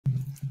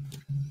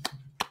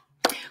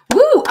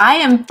I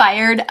am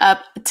fired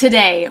up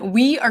today.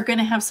 We are going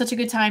to have such a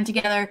good time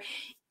together.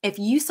 If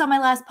you saw my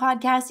last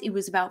podcast, it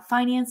was about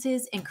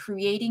finances and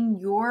creating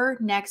your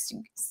next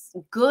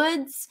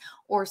goods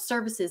or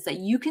services that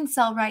you can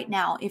sell right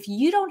now. If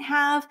you don't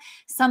have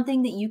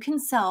something that you can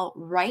sell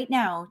right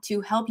now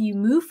to help you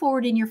move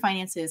forward in your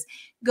finances,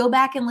 go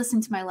back and listen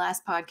to my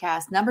last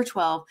podcast, number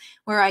 12,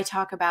 where I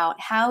talk about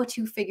how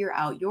to figure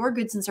out your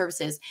goods and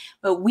services.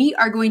 But we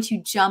are going to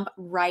jump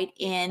right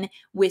in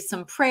with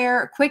some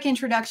prayer, a quick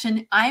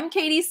introduction. I'm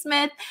Katie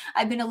Smith.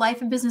 I've been a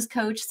life and business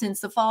coach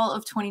since the fall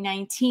of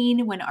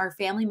 2019 when our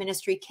family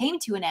ministry came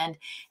to an end.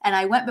 And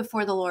I went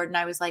before the Lord and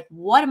I was like,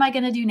 what am I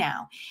going to do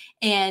now?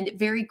 And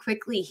very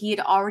quickly, he had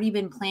already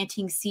been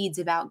planting seeds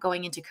about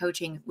going into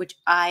coaching, which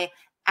I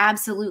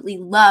absolutely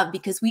love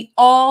because we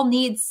all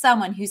need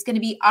someone who's going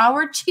to be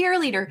our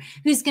cheerleader,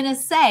 who's going to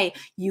say,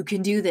 you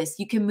can do this,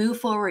 you can move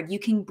forward, you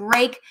can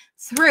break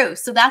through.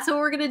 So that's what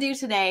we're going to do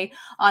today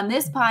on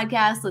this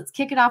podcast. Let's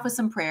kick it off with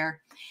some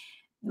prayer.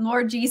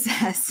 Lord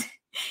Jesus,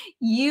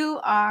 you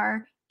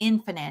are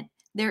infinite.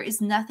 There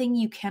is nothing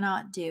you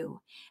cannot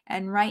do.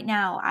 And right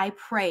now, I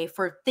pray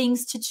for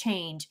things to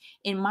change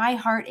in my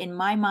heart, in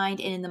my mind,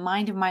 and in the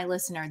mind of my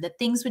listener, that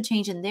things would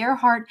change in their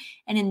heart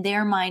and in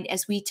their mind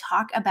as we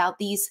talk about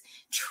these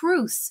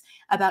truths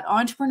about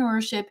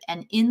entrepreneurship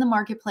and in the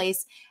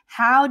marketplace.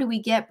 How do we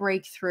get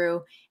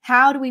breakthrough?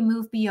 How do we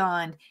move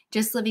beyond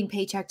just living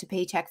paycheck to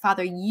paycheck?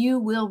 Father, you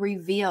will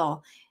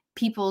reveal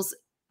people's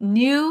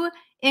new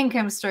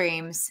income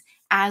streams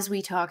as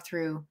we talk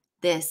through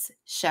this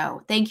show.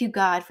 Thank you,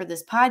 God, for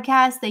this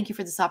podcast. Thank you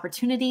for this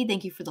opportunity.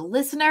 Thank you for the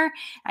listener.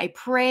 I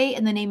pray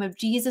in the name of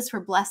Jesus for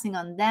blessing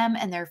on them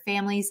and their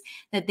families,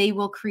 that they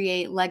will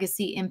create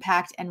legacy,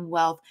 impact, and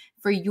wealth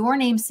for your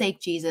name's sake,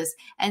 Jesus,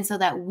 and so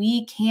that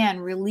we can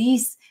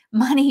release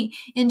money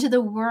into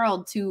the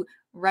world to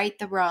right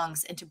the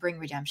wrongs and to bring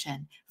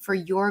redemption for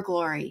your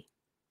glory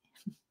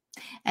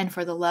and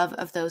for the love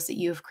of those that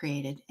you have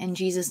created. In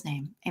Jesus'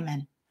 name,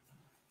 amen.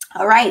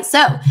 All right.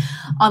 So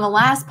on the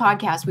last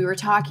podcast, we were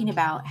talking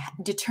about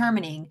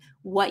determining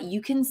what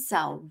you can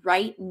sell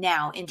right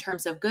now in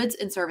terms of goods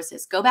and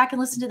services. Go back and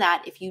listen to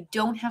that if you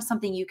don't have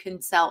something you can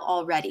sell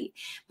already.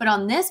 But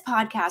on this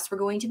podcast, we're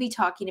going to be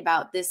talking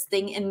about this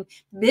thing in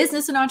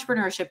business and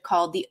entrepreneurship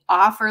called the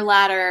offer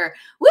ladder.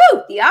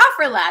 Woo! The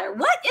offer ladder.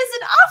 What is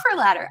an offer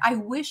ladder? I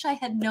wish I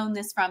had known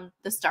this from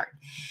the start.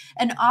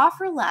 An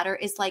offer ladder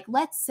is like,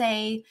 let's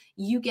say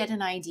you get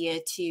an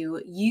idea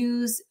to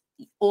use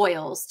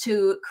oils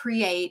to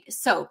create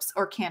soaps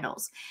or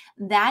candles.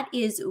 That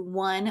is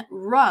one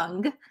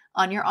rung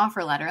on your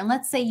offer ladder. And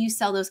let's say you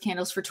sell those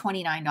candles for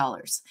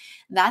 $29.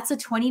 That's a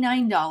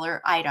 $29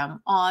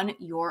 item on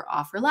your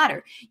offer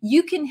ladder.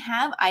 You can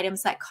have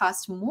items that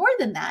cost more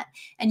than that,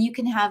 and you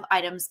can have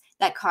items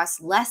that cost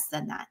less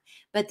than that.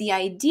 But the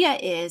idea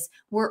is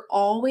we're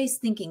always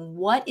thinking,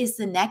 what is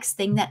the next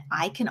thing that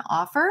I can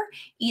offer,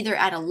 either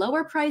at a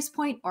lower price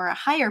point or a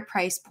higher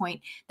price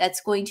point, that's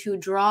going to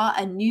draw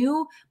a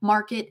new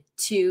market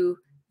to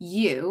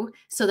you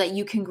so that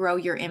you can grow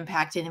your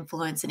impact and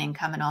influence and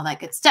income and all that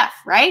good stuff,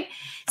 right?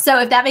 So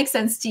if that makes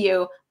sense to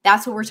you,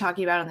 that's what we're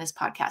talking about on this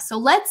podcast. So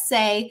let's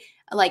say,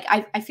 like,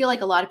 I feel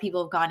like a lot of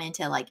people have gone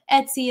into like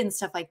Etsy and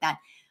stuff like that.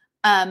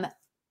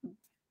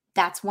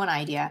 That's one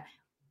idea.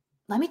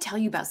 Let me tell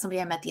you about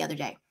somebody I met the other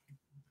day.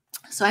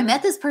 So I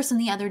met this person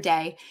the other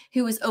day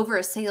who was over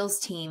a sales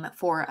team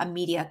for a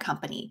media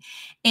company.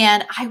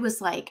 And I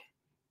was like,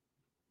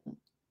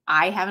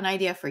 I have an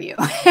idea for you.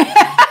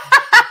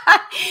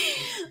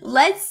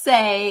 Let's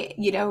say,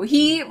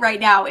 he right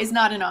now is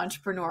not an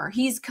entrepreneur.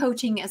 He's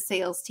coaching a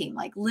sales team.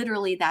 Like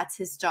literally that's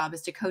his job,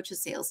 is to coach a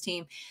sales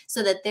team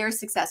so that they're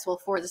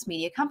successful for this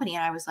media company.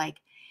 And I was like,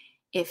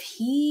 if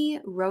he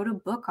wrote a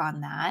book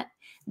on that,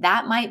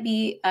 that might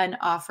be an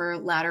offer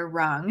ladder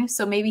rung.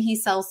 So maybe he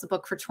sells the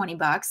book for $20,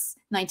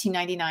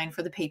 $19.99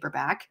 for the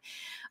paperback.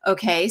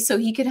 Okay, so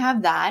he could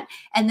have that.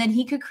 And then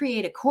he could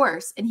create a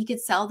course and he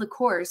could sell the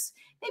course.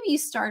 Maybe you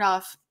start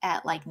off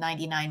at like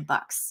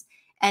 $99.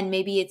 And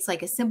maybe it's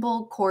like a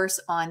simple course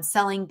on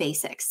selling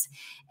basics.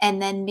 And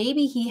then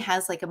maybe he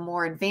has like a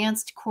more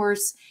advanced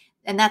course,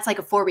 and that's like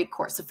a 4-week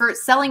course. So for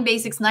selling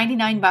basics,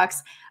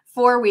 $99,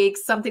 4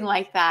 weeks, something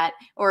like that,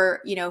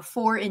 or,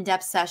 4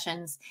 in-depth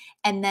sessions.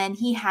 And then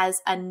he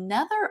has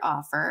another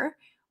offer,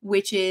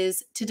 which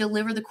is to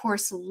deliver the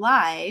course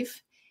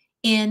live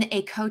in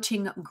a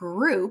coaching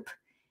group.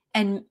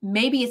 And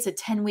maybe it's a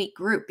 10-week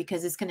group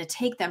because it's going to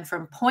take them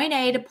from point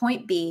A to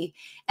point B.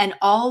 And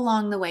all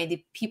along the way,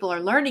 the people are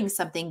learning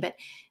something, but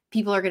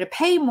people are going to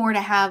pay more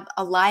to have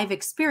a live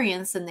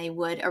experience than they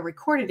would a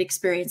recorded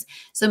experience.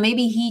 So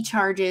maybe he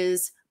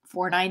charges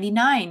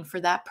 $4.99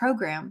 for that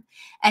program.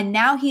 And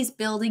now he's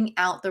building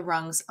out the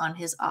rungs on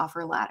his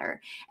offer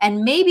ladder.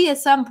 And maybe at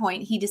some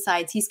point he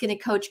decides he's going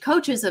to coach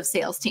coaches of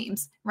sales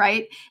teams,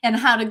 right? And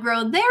how to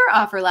grow their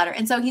offer ladder.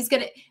 And so he's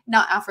going to,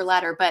 not offer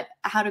ladder, but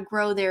how to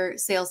grow their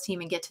sales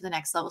team and get to the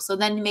next level. So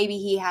then maybe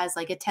he has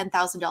like a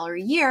 $10,000 a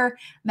year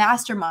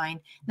mastermind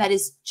that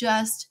is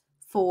just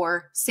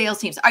for sales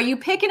teams. Are you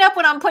picking up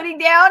what I'm putting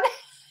down?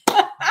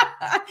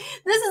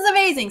 This is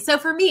amazing. So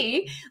for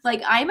me,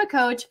 like I'm a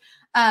coach.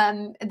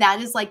 That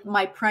is like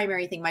my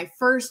primary thing. My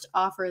first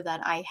offer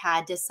that I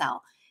had to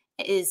sell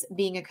is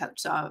being a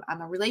coach. So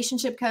I'm a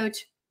relationship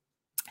coach,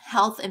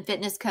 health and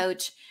fitness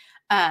coach,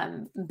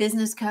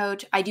 business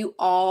coach. I do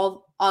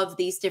all of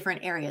these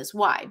different areas.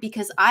 Why?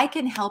 Because I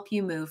can help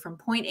you move from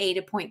point A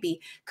to point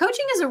B.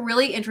 Coaching is a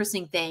really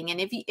interesting thing.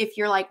 And if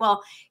you're like,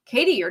 well,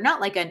 Katie, you're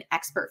not like an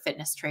expert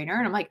fitness trainer.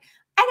 And I'm like,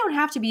 I don't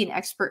have to be an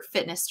expert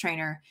fitness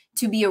trainer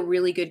to be a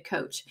really good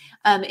coach.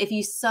 If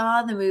you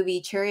saw the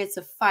movie Chariots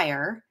of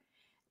Fire,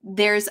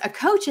 there's a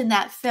coach in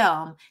that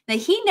film that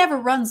he never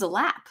runs a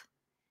lap,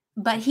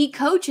 but he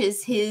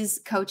coaches his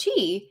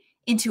coachee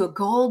into a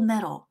gold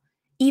medal,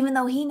 even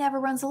though he never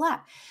runs a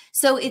lap.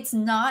 So it's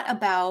not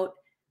about,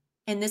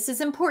 and this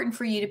is important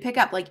for you to pick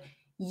up, like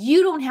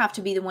you don't have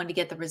to be the one to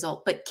get the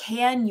result, but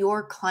can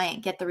your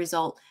client get the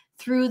result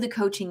through the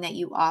coaching that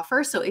you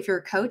offer? So if you're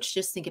a coach,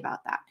 just think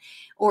about that.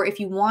 Or if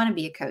you want to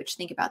be a coach,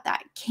 think about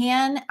that.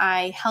 Can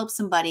I help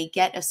somebody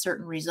get a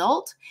certain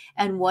result?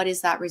 And what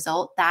is that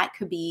result? That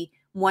could be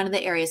one of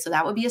the areas. So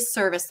that would be a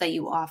service that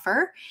you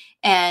offer.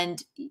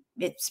 And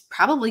it's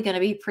probably going to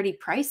be pretty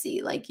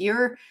pricey. Like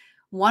your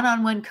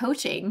one-on-one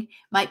coaching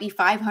might be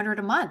 $500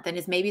 a month,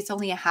 and maybe it's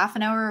only a half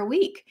an hour a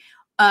week.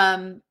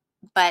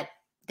 But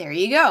there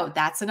you go.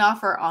 That's an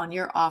offer on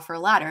your offer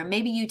ladder. And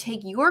maybe you take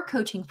your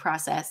coaching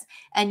process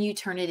and you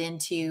turn it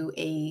into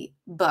a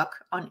book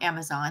on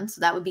Amazon. So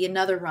that would be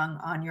another rung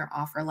on your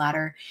offer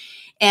ladder.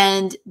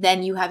 And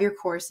then you have your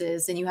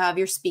courses and you have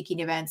your speaking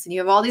events and you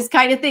have all these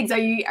kind of things. Are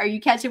you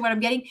catching what I'm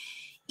getting?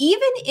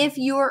 Even if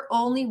you're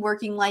only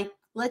working, like,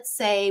 let's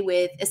say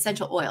with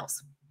essential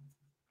oils,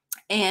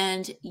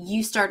 and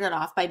you started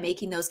off by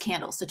making those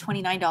candles, the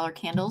 $29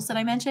 candles that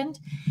I mentioned.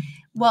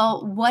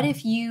 Well, what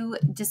if you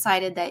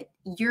decided that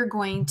you're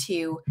going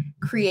to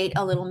create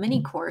a little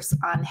mini course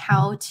on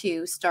how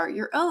to start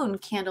your own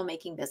candle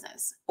making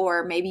business?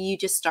 Or maybe you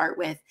just start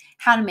with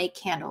how to make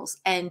candles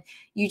and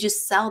you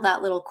just sell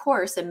that little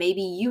course. And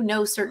maybe you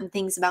know certain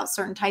things about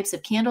certain types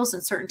of candles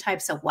and certain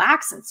types of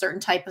wax and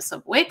certain types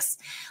of wicks.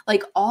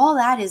 Like all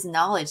that is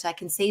knowledge that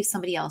can save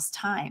somebody else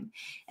time.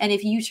 And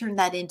if you turn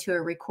that into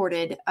a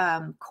recorded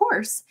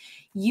course,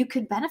 you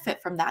could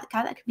benefit from that.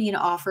 God, that could be an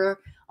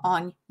offer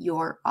on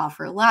your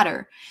offer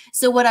ladder.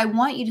 So what I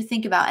want you to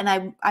think about,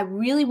 and I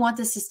really want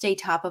this to stay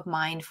top of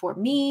mind for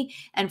me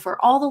and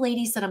for all the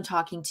ladies that I'm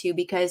talking to,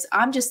 because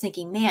I'm just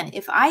thinking, man,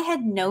 if I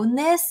had known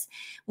this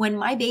when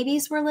my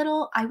babies were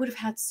little, I would have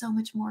had so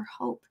much more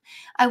hope.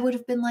 I would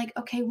have been like,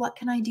 okay, what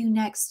can I do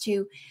next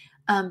to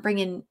bring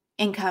in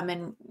income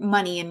and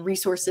money and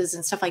resources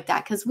and stuff like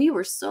that? Because we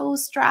were so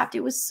strapped. It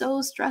was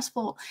so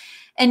stressful.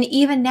 And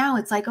even now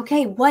it's like,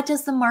 okay, what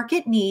does the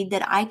market need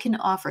that I can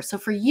offer? So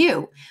for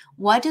you,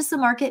 what does the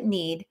market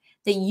need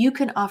that you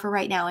can offer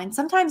right now? And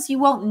sometimes you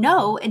won't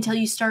know until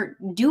you start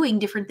doing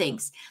different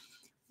things.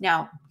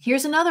 Now,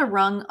 here's another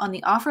rung on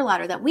the offer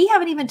ladder that we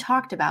haven't even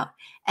talked about,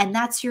 and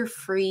that's your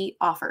free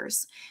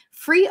offers.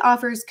 Free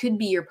offers could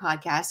be your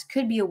podcast,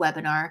 could be a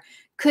webinar,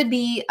 could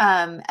be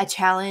a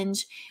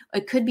challenge,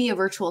 it could be a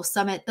virtual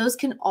summit. Those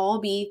can all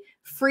be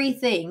free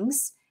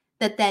things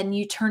that then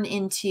you turn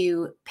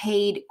into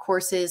paid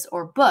courses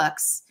or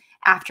books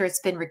after it's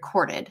been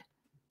recorded.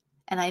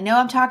 And I know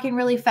I'm talking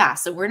really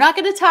fast, so we're not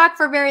going to talk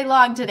for very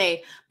long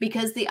today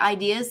because the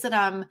ideas that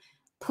I'm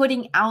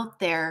putting out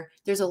there,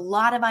 there's a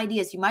lot of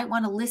ideas. You might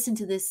want to listen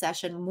to this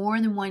session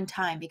more than one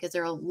time because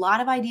there are a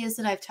lot of ideas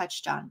that I've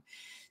touched on.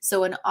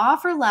 So an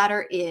offer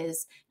ladder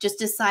is just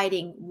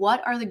deciding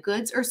what are the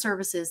goods or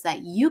services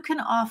that you can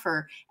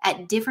offer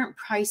at different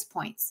price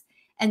points.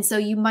 And so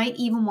you might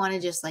even want to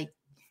just like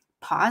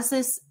pause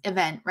this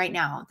event right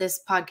now, this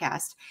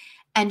podcast,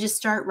 and just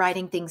start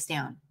writing things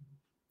down.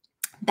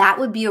 That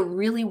would be a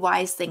really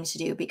wise thing to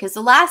do, because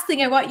the last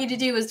thing I want you to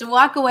do is to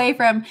walk away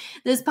from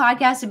this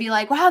podcast and be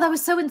like, wow, that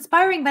was so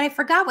inspiring, but I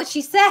forgot what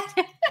she said.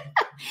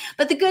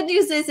 But the good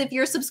news is if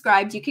you're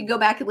subscribed, you can go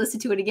back and listen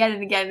to it again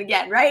and again and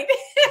again, right?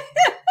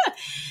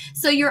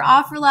 So your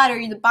offer ladder,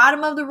 the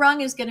bottom of the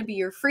rung is going to be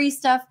your free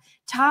stuff.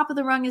 Top of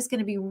the rung is going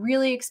to be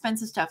really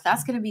expensive stuff.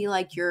 That's going to be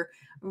like your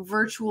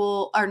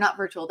virtual, or not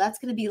virtual. That's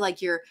going to be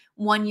like your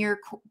 1-year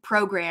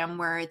program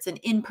where it's an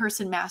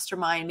in-person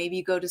mastermind. Maybe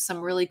you go to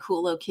some really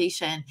cool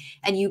location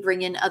and you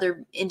bring in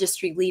other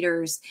industry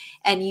leaders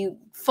and you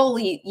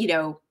fully,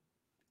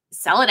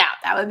 sell it out.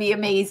 That would be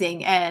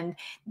amazing. And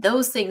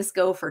those things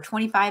go for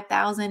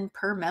 $25,000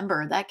 per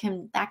member. That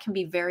can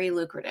be very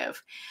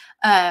lucrative.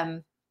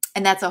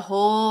 And that's a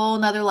whole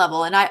nother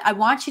level. And I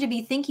want you to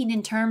be thinking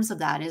in terms of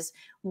that is,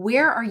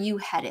 where are you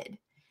headed?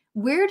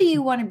 Where do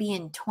you want to be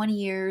in 20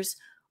 years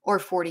or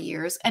 40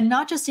 years? And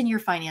not just in your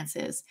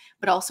finances,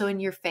 but also in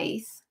your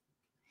faith,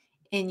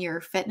 in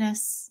your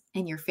fitness,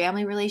 in your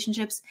family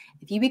relationships.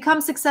 If you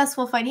become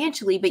successful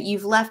financially, but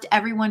you've left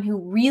everyone who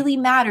really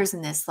matters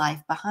in this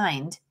life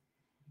behind,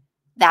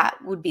 that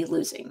would be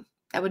losing.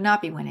 That would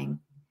not be winning.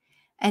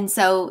 And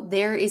so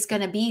there is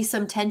going to be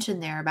some tension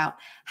there about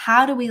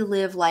how do we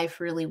live life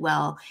really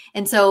well.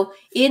 And so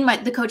in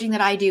the coaching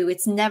that I do,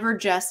 it's never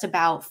just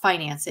about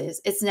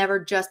finances. It's never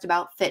just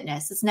about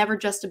fitness. It's never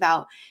just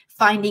about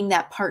finding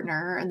that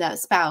partner and that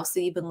spouse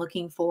that you've been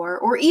looking for,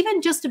 or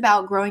even just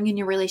about growing in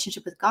your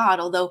relationship with God.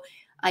 Although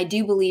I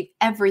do believe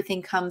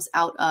everything comes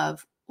out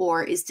of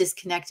or is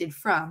disconnected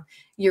from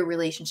your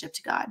relationship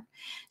to God.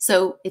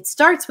 So it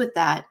starts with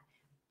that,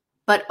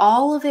 but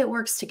all of it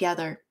works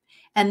together.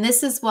 And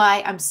this is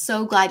why I'm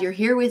so glad you're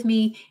here with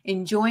me,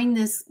 enjoying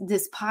this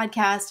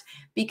podcast,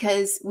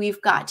 because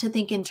we've got to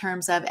think in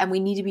terms of, and we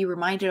need to be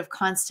reminded of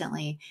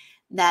constantly,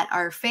 that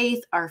our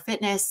faith, our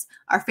fitness,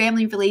 our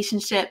family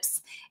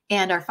relationships,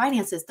 and our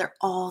finances, they're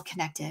all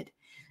connected.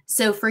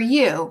 So for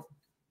you,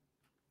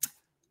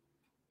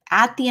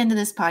 at the end of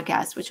this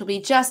podcast, which will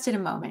be just in a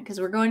moment because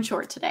we're going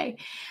short today,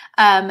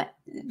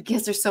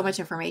 because there's so much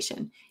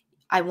information,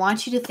 I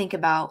want you to think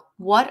about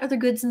what are the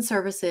goods and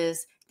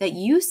services that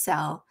you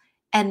sell,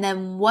 and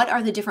then what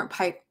are the different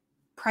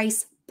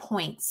price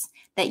points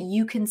that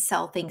you can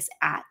sell things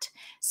at.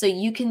 So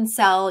you can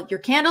sell your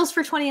candles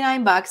for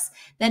 $29,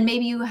 then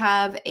maybe you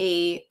have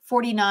a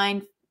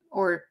 $49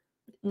 or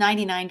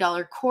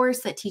 $99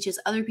 course that teaches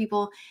other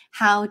people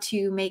how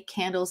to make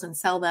candles and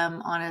sell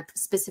them on a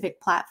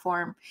specific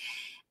platform.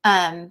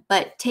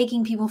 But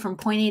taking people from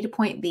point A to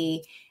point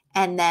B,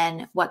 and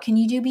then what can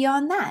you do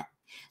beyond that?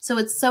 So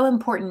it's so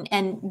important.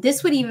 And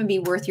this would even be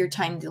worth your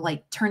time to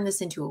like turn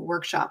this into a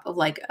workshop of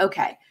like,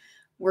 okay,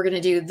 we're going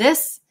to do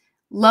this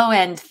low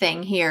end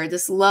thing here,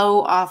 this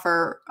low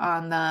offer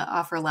on the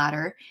offer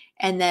ladder.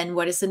 And then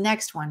what is the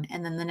next one?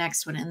 And then the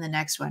next one and the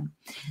next one.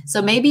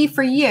 So maybe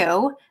for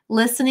you,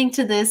 listening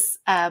to this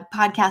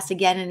podcast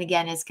again and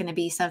again is going to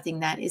be something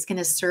that is going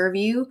to serve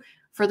you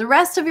for the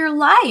rest of your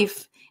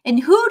life. And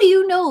who do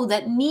you know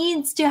that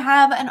needs to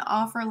have an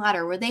offer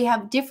ladder where they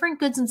have different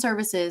goods and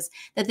services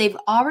that they've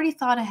already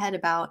thought ahead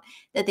about,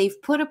 that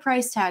they've put a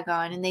price tag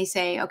on, and they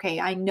say, okay,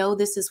 I know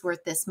this is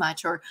worth this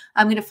much, or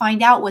I'm going to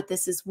find out what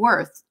this is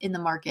worth in the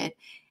market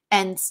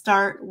and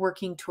start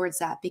working towards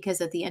that.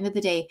 Because at the end of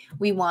the day,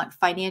 we want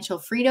financial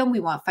freedom. We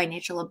want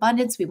financial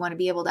abundance. We want to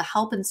be able to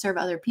help and serve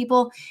other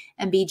people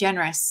and be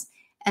generous.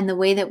 And the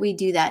way that we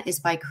do that is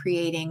by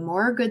creating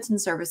more goods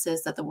and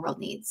services that the world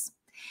needs.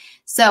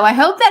 So I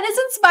hope that has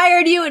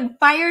inspired you and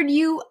fired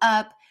you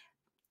up.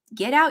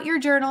 Get out your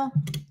journal,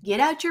 get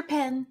out your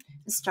pen,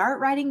 and start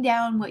writing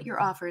down what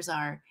your offers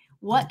are.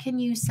 What can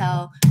you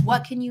sell?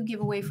 What can you give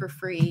away for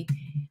free?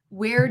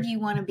 Where do you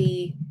want to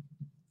be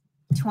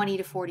 20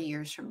 to 40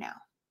 years from now?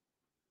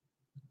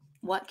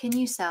 What can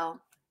you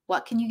sell?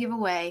 What can you give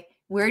away?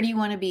 Where do you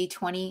want to be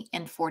 20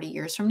 and 40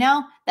 years from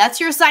now? That's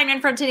your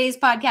assignment from today's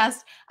podcast.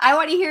 I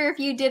want to hear if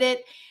you did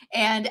it.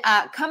 And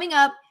coming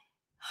up,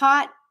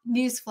 hot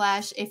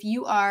newsflash, if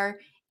you are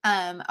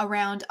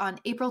around on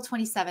April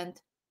 27th,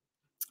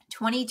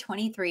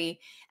 2023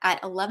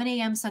 at 11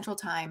 a.m. Central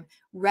Time,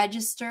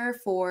 register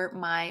for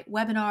my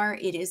webinar.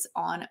 It is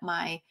on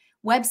my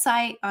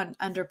website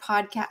under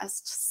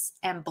podcasts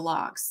and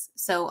blogs.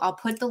 So I'll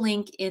put the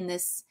link in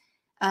this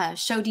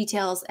show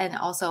details, and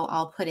also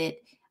I'll put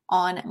it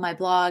on my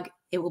blog.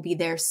 It will be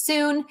there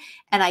soon.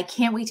 And I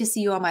can't wait to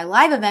see you on my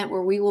live event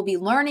where we will be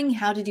learning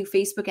how to do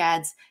Facebook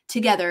ads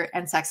together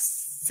and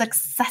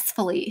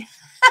successfully.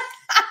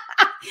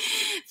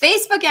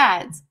 Facebook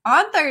ads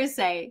on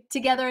Thursday,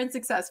 together and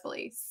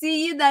successfully.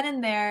 See you then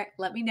and there.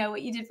 Let me know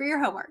what you did for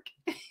your homework.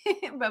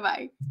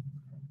 Bye-bye.